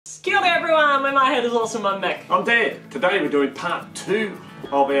Kia ora everyone, my head is awesome, I'm Mick. I'm Dad. Today we're doing part 2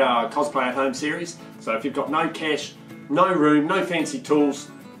 of our Cosplay at Home series. So if you've got no cash, no room, no fancy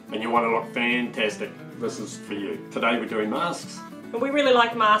tools, and you want to look fantastic, this is for you. Today we're doing masks. And we really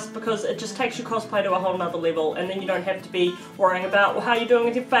like masks because it just takes your cosplay to a whole nother level, and then you don't have to be worrying about how you're doing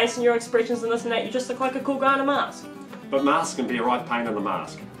with your face and your expressions and this and that. You just look like a cool guy in a mask. But masks can be a right pain in the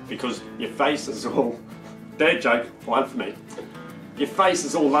mask because your face is all, dad joke, one for me. Your face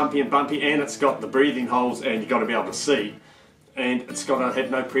is all lumpy and bumpy, and it's got the breathing holes, and you've got to be able to see, and it's got to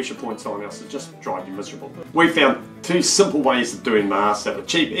have no pressure points on, else it just drives you miserable. We found 2 simple ways of doing masks that are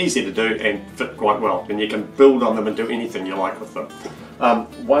cheap, easy to do, and fit quite well, and you can build on them and do anything you like with them.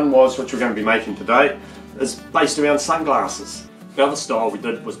 One was, which we're going to be making today, is based around sunglasses. The other style we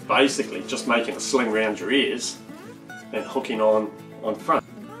did was basically just making a sling around your ears and hooking on front.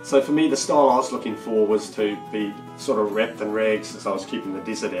 So for me, the style I was looking for was to be sort of wrapped in rags as I was keeping the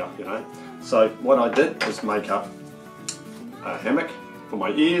desert out, you know. So what I did was make up a hammock for my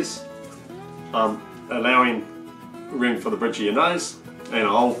ears, allowing room for the bridge of your nose and a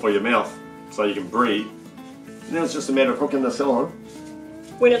hole for your mouth so you can breathe. And then it's just a matter of hooking this on.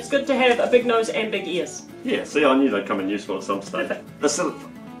 When it's good to have a big nose and big ears. Yeah, see, I knew they'd come in useful at some stage. This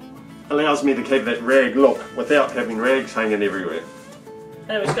allows me to keep that rag look without having rags hanging everywhere.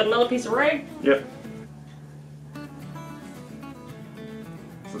 And we've got another piece of rag. Yep.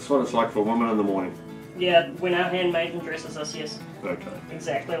 So that's what it's like for women in the morning. Yeah, when our handmaiden dresses us, yes. Okay.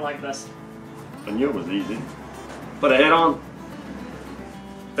 Exactly like this. I knew it was easy. Put a hat on.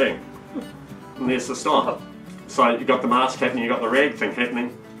 Bang. And there's the style. So you got the mask happening, you got the rag thing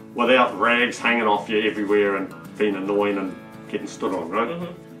happening without rags hanging off you everywhere and being annoying and getting stood on, right?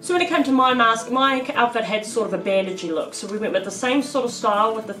 Mm-hmm. So when it came to my mask, my outfit had sort of a bandagey look. So we went with the same sort of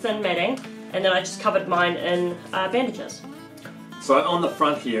style with the thin matting, and then I just covered mine in bandages. So on the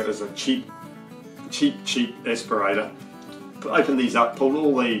front here is a cheap aspirator. Open these up, pull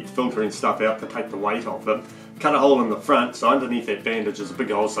all the filtering stuff out to take the weight off them. Cut a hole in the front, so underneath that bandage is a big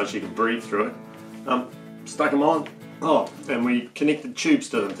hole so she can breathe through it. Stuck them on. Oh, and we connected tubes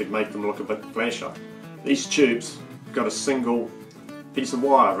to them to make them look a bit flasher. These tubes got a single piece of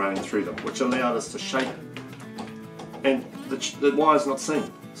wire running through them, which allowed us to shape it. And the wire's not seen,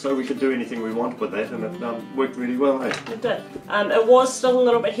 so we could do anything we wanted with that, and it worked really well, eh? It did. It was still a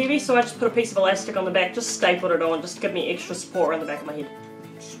little bit heavy, so I just put a piece of elastic on the back, just stapled it on, just to give me extra support around the back of my head.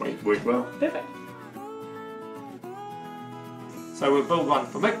 Sweet, worked well. Perfect. So we'll build one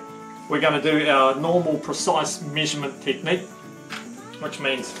for Mick. We're going to do our normal precise measurement technique, which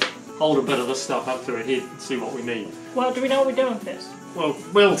means hold a bit of this stuff up to her head and see what we need. Well, do we know what we're doing first? Well,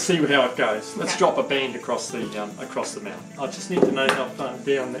 we'll see how it goes. Let's drop a band across the mouth. I just need to know how far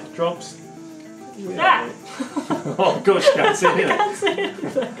down that drops. Ah! Oh gosh, can't see anything. Can't see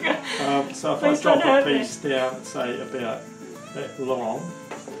anything. So if I drop a piece down, say about that long,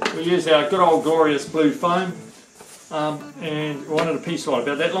 we use our good old glorious blue foam. And we wanted a piece about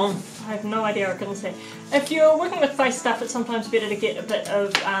that long. I have no idea, I couldn't see. If you're working with face stuff, it's sometimes better to get a bit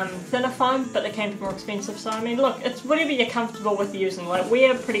of thinner foam, but they can be more expensive. So I mean, look, it's whatever you're comfortable with using. Like,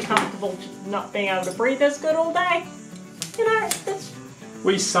 we're pretty comfortable not being able to breathe as good all day. You know, it's...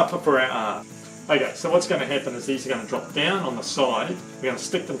 We suffer for our art. Okay, so what's going to happen is these are going to drop down on the side. We're going to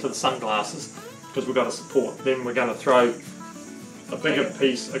stick them to the sunglasses because we've got a support. Then we're going to throw a bigger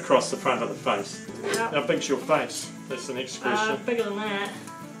piece across the front of the face. Yep. How big's your face? That's the next question. Bigger than that.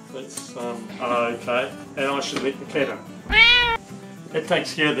 That's, okay. And I should let the cat in. That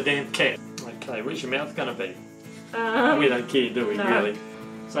takes care of the damn cat. Okay, where's your mouth going to be? We don't care, do we, really?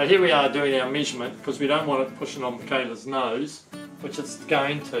 So here we are doing our measurement, because we don't want it pushing on Michaela's nose, which it's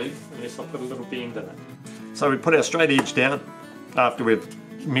going to, unless I put a little bend in it. So we put our straight edge down after we've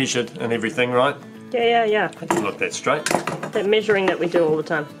measured and everything, right? Yeah. It doesn't look that straight. That measuring that we do all the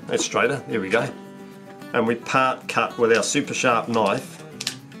time. That's straighter, there we go. And we part cut with our super sharp knife.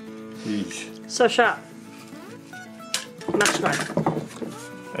 Eesh. So sharp. Much nice.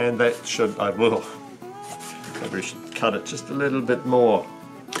 And that should, maybe we should cut it just a little bit more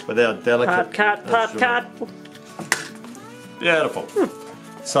with our delicate... Cut. Beautiful.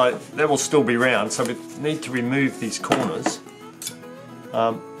 So that will still be round, so we need to remove these corners.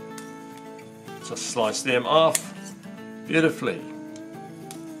 Just slice them off beautifully.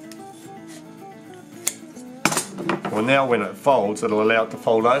 Well, now when it folds, it'll allow it to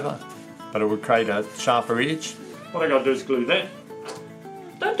fold over, but it will create a sharper edge. What I got to do is glue that.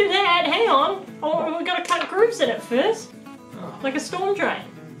 Don't do that, hang on. Oh, we've got to cut grooves in it first. Like a storm drain.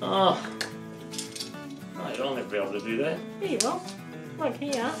 Oh, I'll never be able to do that. Here you will. Look,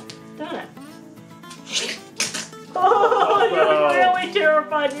 here, doing it. Oh, you really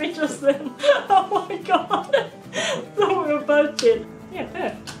terrified me just then. Oh my god. Thought we were both dead. Yeah,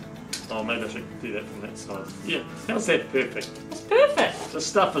 perfect. Oh, maybe I should do that from that side. Yeah, how's that perfect? It's perfect. The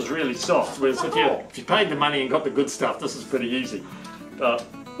stuff is really soft, whereas if you paid the money and got the good stuff, this is pretty easy. But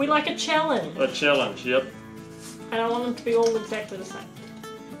we like a challenge. a challenge, yep. And I want them to be all exactly the same.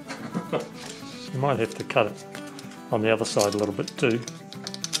 You might have to cut it on the other side a little bit too.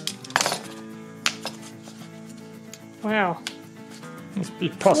 Wow.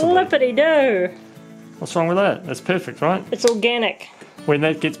 It's possible. Flippity-doo. What's wrong with that? That's perfect, right? It's organic. When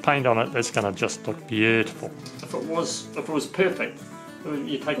that gets paint on it, that's going to just look beautiful. If it was perfect,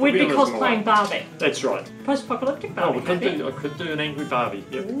 you take the we'd be realism away. cosplaying Barbie. That's right. Post-apocalyptic Oh, Barbie. I could do an angry Barbie.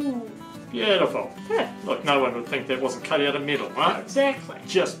 Yep. Ooh. Beautiful. Yeah. Look, no one would think that wasn't cut out of metal, right? Exactly.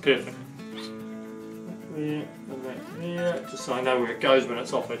 Just perfect. There and that there, just so I know where it goes when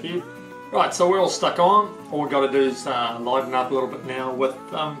it's off the head. Right, so we're all stuck on. All we've got to do is liven up a little bit now with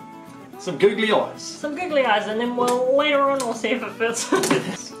some googly eyes. Some googly eyes, and then later on we'll see if it fits.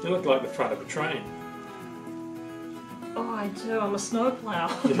 You look like the front of a train. Oh, I do. I'm a snowplow.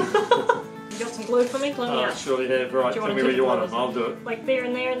 You got some glue for me? Glue me Oh, up. sure you have. Right, Do you tell want me to where you want glue them. I'll do it. Like there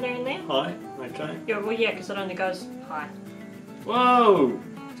and there and there and there? High, okay. Yeah, well, yeah, because it only goes high. Whoa!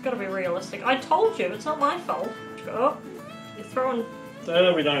 It's got to be realistic. I told you, it's not my fault. Oh, you're throwing...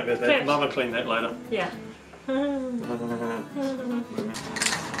 No, we don't have that. Clips. Mum will clean that later. Yeah.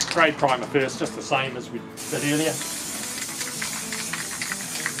 Grey primer first, just the same as we did earlier.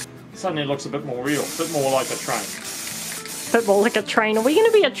 Suddenly it looks a bit more real, a bit more like a train. Bit more like a train. Are we going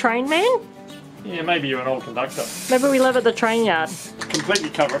to be a train man? Yeah, maybe you're an old conductor. Maybe we live at the train yard.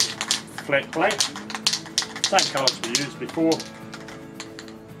 Completely cover it, flat black. Same colours we used before.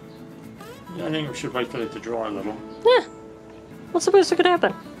 Yeah, I think we should wait for it to dry a little. Yeah. What's the worst that could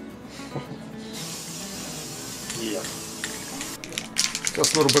happen? Yeah.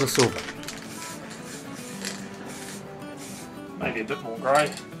 Just a little bit of silver. Maybe a bit more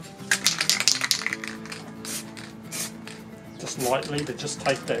grey. Just lightly, but just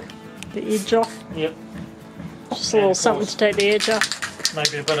take that. The edge off. Yep. Just a little something to take the edge off.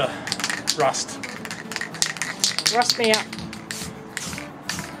 Maybe a bit of rust. Rust me up.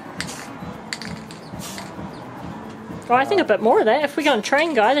 Oh, I think a bit more of that. If we're going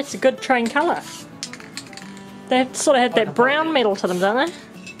train guy, that's a good train colour. They sort of have that brown metal to them, don't they?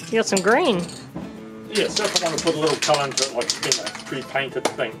 You got some green. Yeah, so if I want to put a little colour into it, like, you know, pre-painted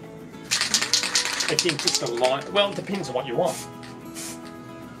thing. Again, just a light. Well, it depends on what you want.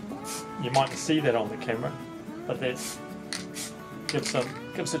 You mightn't see that on the camera, but that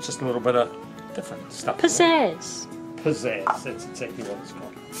gives it just a little bit of different stuff. Pizzazz. Pizzazz, that's exactly what it's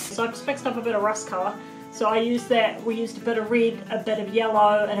called. So I've just mixed up a bit of rust colour. So I used that, we used a bit of red, a bit of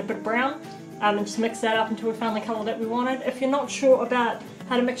yellow and a bit of brown, and just mixed that up until we found the colour that we wanted. If you're not sure about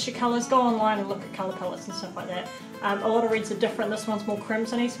how to mix your colours, go online and look at colour palettes and stuff like that. A lot of reds are different. This one's more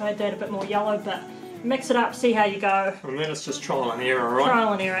crimsony, so I had to add a bit more yellow, but mix it up, see how you go. And then it's just trial and error, right?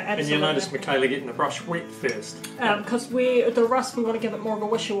 Trial and error, absolutely. And you notice Michaela getting the brush wet first. Because the rust, we want to give it more of a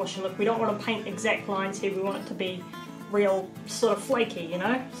wishy-washy look. We don't want to paint exact lines here, we want it to be real sort of flaky, you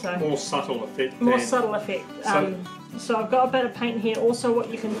know? So more subtle effect. More subtle effect. So I've got a bit of paint here. Also what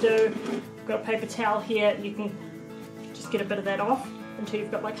you can do, I've got a paper towel here, you can just get a bit of that off until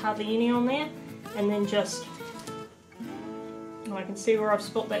you've got like hardly any on there. And then just, well, I can see where I've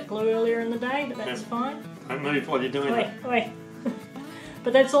spilt that glue earlier in the day, but that's fine. Don't move while you're doing it. Wait.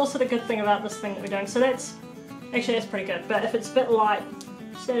 But that's also the good thing about this thing that we're doing. So that's pretty good. But if it's a bit light,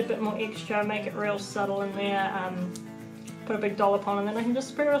 just add a bit more extra, make it real subtle in there. Put a big dollop on, and then I can just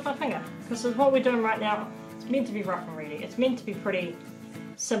spray it with my finger. Because what we're doing right now, it's meant to be rough and ready. It's meant to be pretty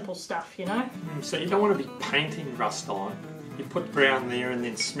simple stuff, you know? So you don't want to be painting rust on. You put brown there and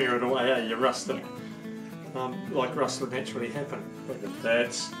then smear it away, you rust it. Like rust would naturally happen. Look at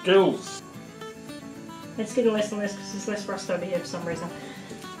that, skills! It's getting less and less because there's less rust over here for some reason.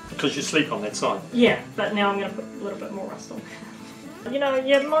 Because you sleep on that side. Yeah, but now I'm going to put a little bit more rust on. You know,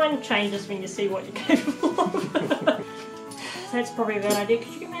 your mind changes when you see what you're capable of. That's probably a bad idea.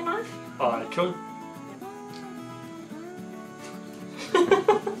 Could you give me a knife? I could.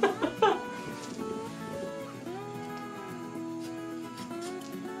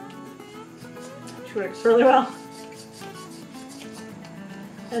 Which works really well.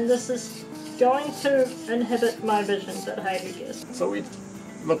 And this is going to inhibit my vision, but hey, who cares? So we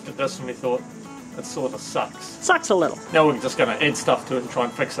looked at this and we thought, it sort of sucks. Sucks a little. Now we're just going to add stuff to it and try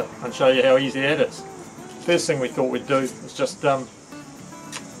and fix it and show you how easy that is. First thing we thought we'd do is just trim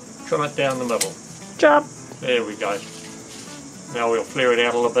it down the middle. Job. There we go. Now we'll flare it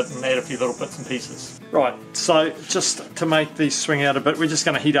out a little bit and add a few little bits and pieces. Right, so just to make these swing out a bit, we're just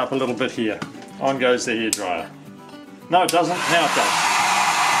going to heat up a little bit here. On goes the hairdryer. No, it doesn't. Now it does.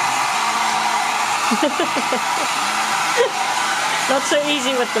 Not so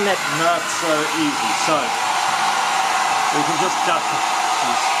easy with the mitt. Not so easy. So we can just duck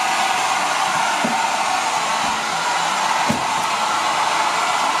this.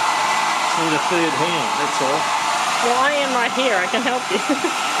 Need a third hand, that's all. Well, I am right here. I can help you.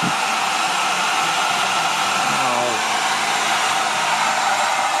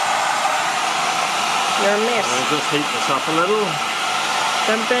 You're a mess. We'll just heat this up a little.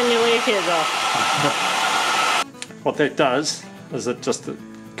 Don't burn your leg hairs off. What that does is it just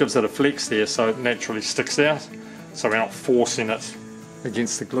gives it a flex there so it naturally sticks out. So we're not forcing it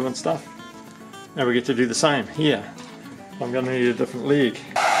against the glue and stuff. Now we get to do the same here. I'm going to need a different leg.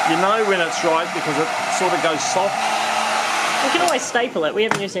 You know when it's right because it sort of goes soft. We can always staple it. We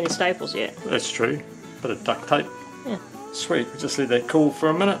haven't used any staples yet. That's true. Bit of duct tape. Yeah. Sweet. We just let that cool for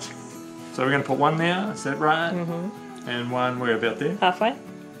a minute. So we're going to put one there. Is that right? Mm-hmm. And one where about there? Halfway.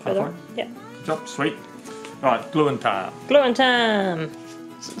 Halfway? Yep. Good job. Sweet. Right, gluing time. Gluing time.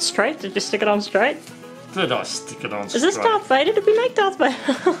 Is it straight? Did you stick it on straight? Did I stick it on straight? Is this Darth Vader? Did we make Darth Vader?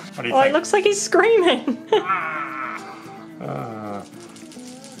 What do you Oh, think? it looks like he's screaming.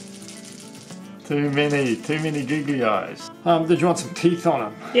 Too many googly eyes. Did you want some teeth on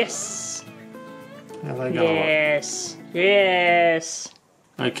them? Yes. How are they going? Yes. Yes.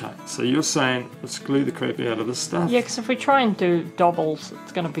 Okay, so you're saying let's glue the crap out of this stuff? Yeah, because if we try and do doubles,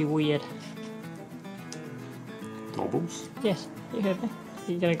 it's going to be weird. Doubles? Yes, you heard me.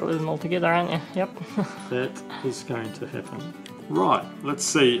 You're going to glue them all together, aren't you? Yep. That is going to happen. Right, let's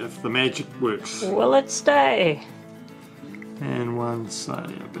see if the magic works. Will it stay? And one say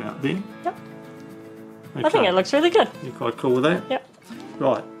about there. Yep. Okay. I think it looks really good. You're quite cool with that? Yep.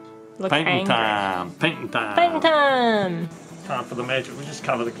 Right. Look Painting angry. time. Painting time. Painting time. Time for the magic. We just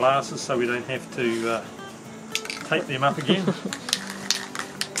cover the glasses so we don't have to tape them up again.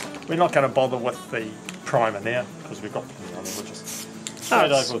 We're not going to bother with the primer now because we've got plenty on them. We'll just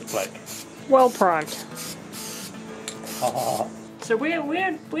straight over with black. Well primed. Oh, So where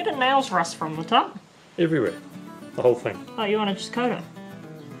do nails rust from the top? everywhere. The whole thing. Oh, you want to just coat them?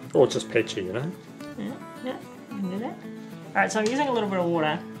 Or just patchy, you know? Yeah, yeah, you can do that. Alright, so I'm using a little bit of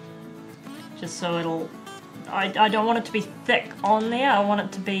water. Just so it'll... I don't want it to be thick on there, I want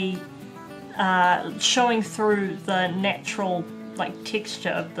it to be showing through the natural texture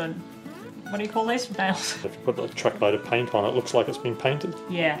of the... What do you call these? Nails? If you put a truckload of paint on it, looks like it's been painted.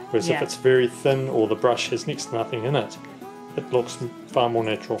 Yeah. Whereas if it's very thin or the brush has next to nothing in it, it looks far more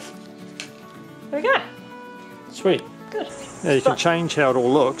natural. There we go. Sweet. Good. Now you can change how it all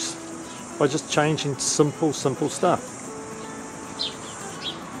looks by just changing simple stuff.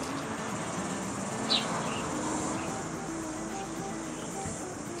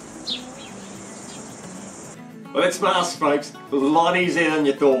 Well, that's mask, folks. A lot easier than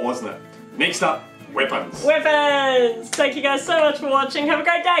you thought, wasn't it? Next up, weapons. Weapons! Thank you guys so much for watching. Have a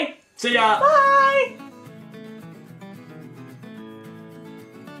great day. See ya! Bye!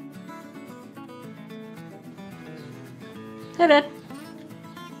 Hey, Dad.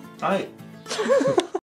 Hey.